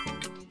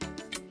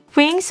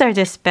 Wings are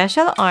the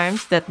special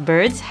arms that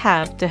birds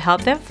have to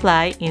help them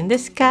fly in the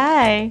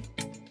sky.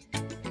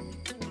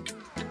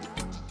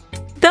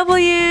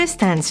 W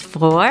stands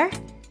for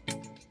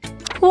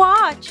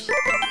watch.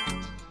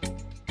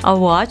 A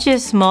watch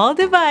is a small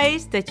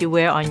device that you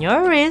wear on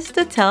your wrist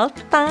to tell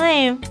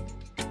time.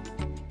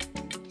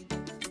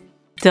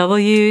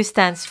 W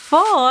stands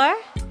for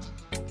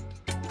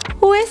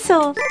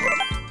whistle.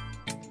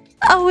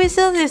 A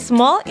whistle is a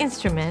small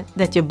instrument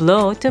that you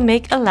blow to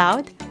make a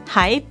loud,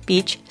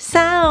 high-pitched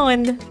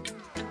sound.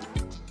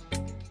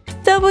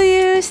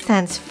 W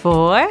stands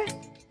for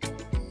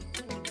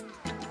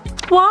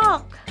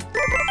walk.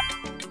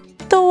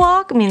 To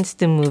walk means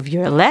to move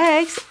your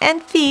legs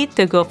and feet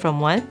to go from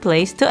one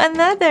place to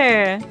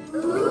another.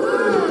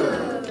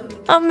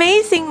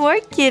 Amazing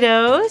work,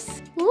 kiddos!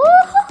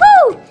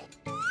 Woohoo!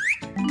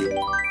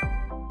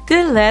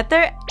 The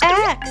letter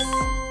X.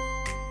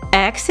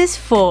 X is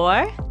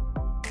for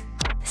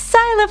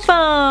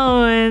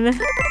xylophone.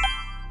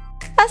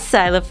 A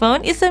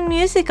xylophone is a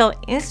musical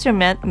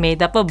instrument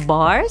made up of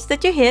bars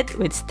that you hit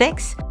with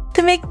sticks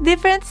to make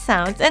different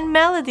sounds and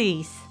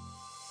melodies.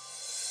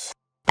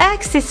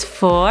 X is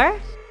for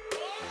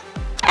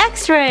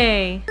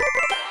X-ray.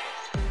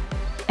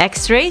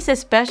 X-ray is a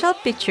special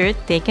picture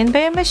taken by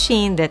a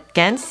machine that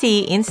can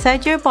see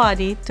inside your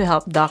body to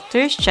help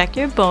doctors check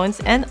your bones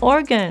and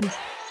organs.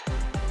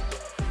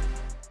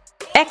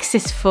 X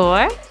is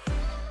for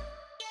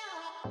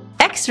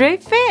X-ray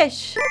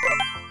fish.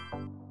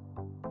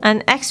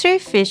 An X-ray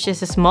fish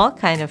is a small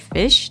kind of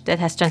fish that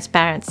has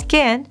transparent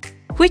skin,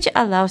 which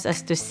allows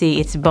us to see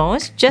its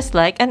bones just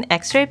like an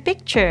X-ray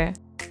picture.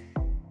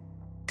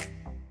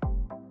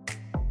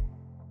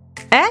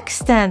 X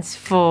stands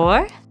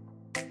for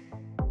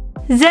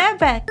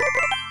xebec.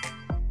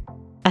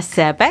 A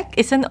sebek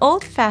is an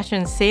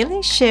old-fashioned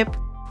sailing ship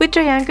with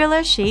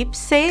triangular-shaped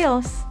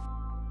sails.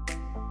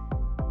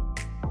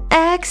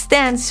 X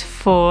stands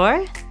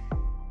for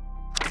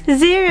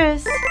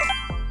Xerus.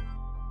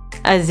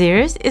 A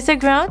xerus is a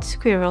ground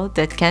squirrel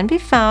that can be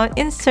found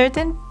in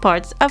certain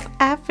parts of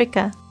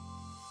Africa.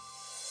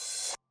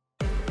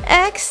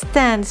 X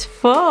stands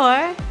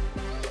for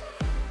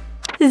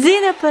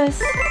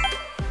Xenopus.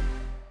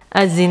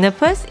 A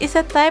xenopus is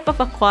a type of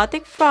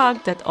aquatic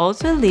frog that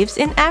also lives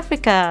in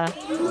Africa.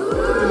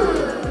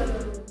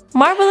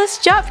 Marvelous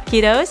job,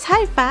 kiddos!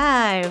 High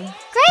five!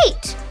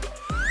 Great!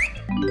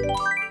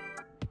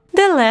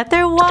 The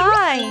letter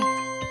Y.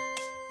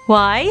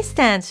 Y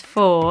stands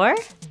for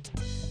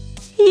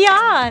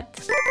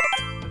Yacht.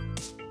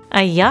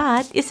 A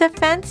yacht is a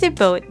fancy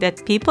boat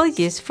that people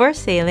use for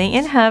sailing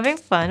and having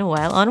fun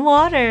while on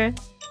water.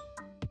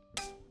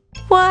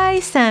 Y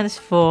stands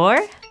for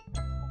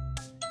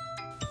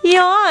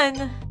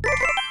Yawn.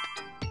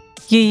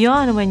 You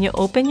yawn when you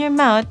open your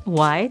mouth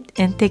wide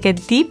and take a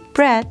deep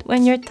breath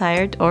when you're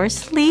tired or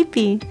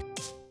sleepy.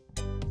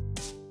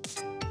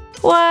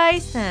 Y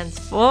stands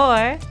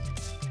for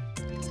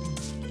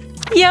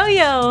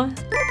Yo-yo.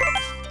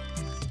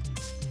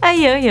 A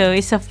yo-yo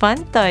is a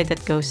fun toy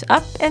that goes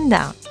up and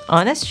down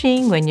on a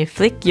string when you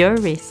flick your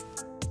wrist.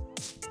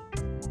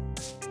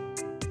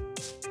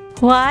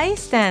 Y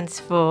stands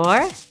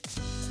for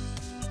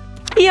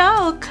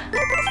Yolk.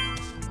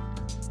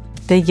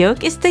 The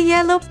yolk is the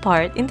yellow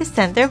part in the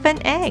center of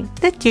an egg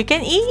that you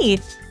can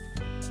eat.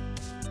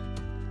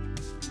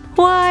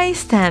 Y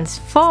stands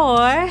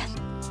for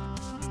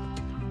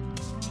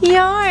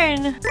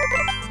Yarn.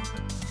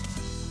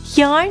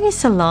 Yarn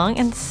is a long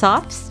and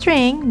soft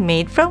string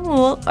made from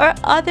wool or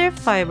other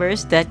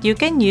fibers that you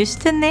can use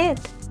to knit.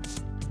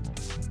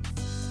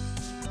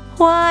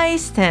 Y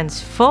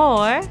stands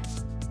for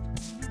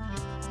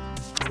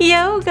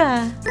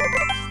Yoga.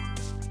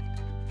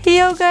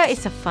 Yoga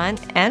is a fun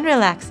and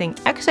relaxing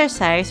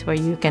exercise where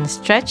you can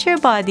stretch your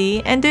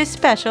body and do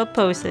special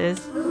poses.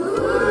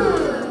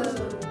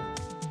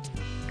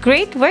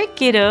 Great work,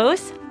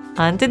 kiddos!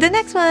 On to the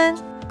next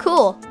one!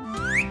 Cool.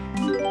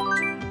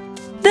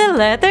 The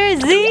letter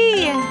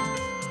Z.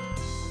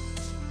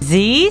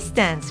 Z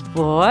stands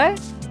for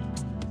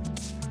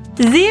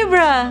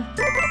Zebra.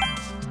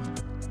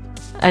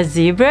 A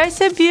zebra is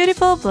a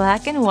beautiful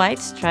black and white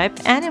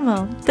striped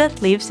animal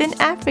that lives in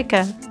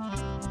Africa.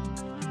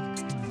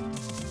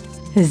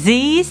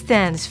 Z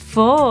stands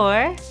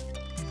for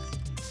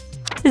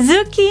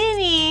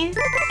Zucchini.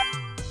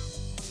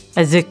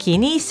 A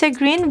zucchini is a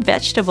green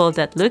vegetable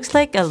that looks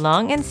like a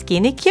long and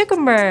skinny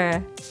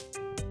cucumber.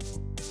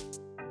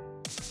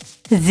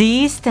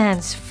 Z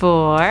stands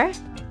for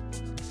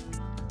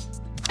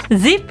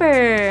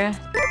Zipper.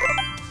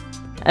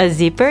 A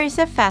zipper is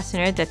a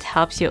fastener that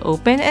helps you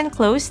open and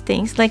close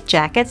things like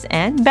jackets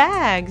and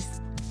bags.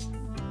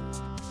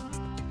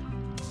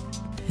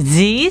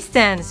 Z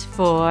stands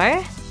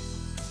for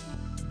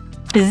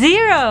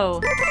Zero.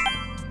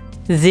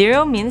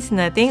 Zero means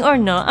nothing or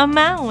no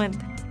amount.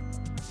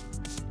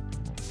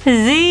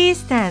 Z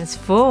stands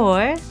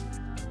for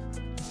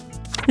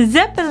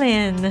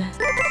Zeppelin.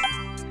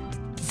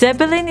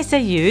 Zeppelin is a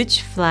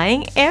huge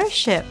flying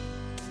airship.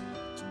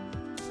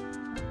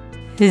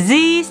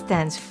 Z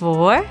stands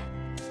for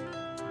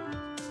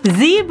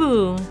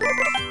Zebu.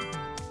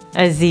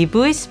 A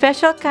zebu is a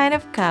special kind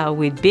of cow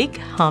with big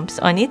humps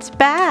on its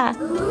back.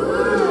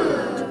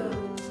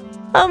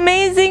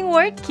 Amazing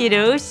work,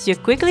 kiddos! You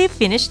quickly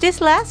finished this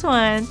last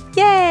one.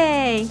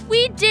 Yay!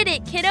 We did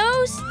it,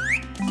 kiddos!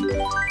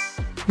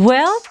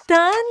 Well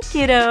done,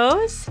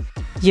 kiddos!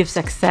 You've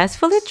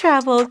successfully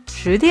traveled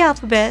through the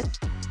alphabet,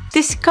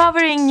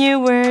 discovering new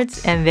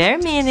words and their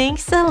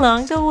meanings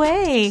along the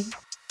way.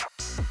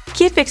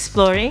 Keep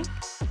exploring,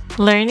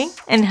 learning,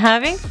 and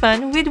having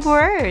fun with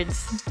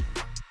words.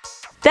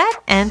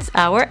 That ends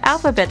our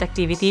alphabet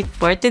activity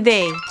for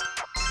today.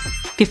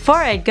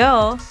 Before I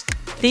go,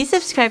 please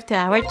subscribe to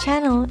our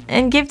channel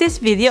and give this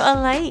video a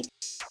like.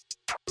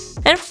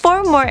 And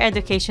for more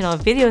educational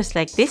videos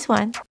like this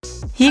one,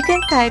 you can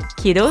type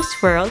Kiddos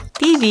World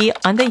TV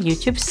on the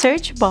YouTube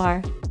search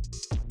bar.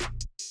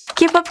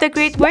 Keep up the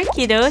great work,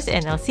 kiddos,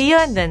 and I'll see you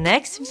on the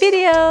next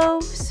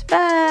videos.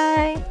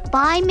 Bye!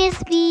 Bye, Miss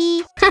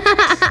B.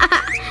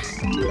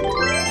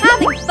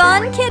 Having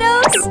fun,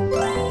 kiddos?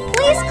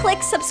 Please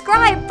click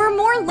subscribe for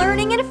more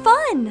learning and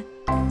fun.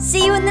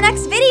 See you in the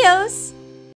next videos.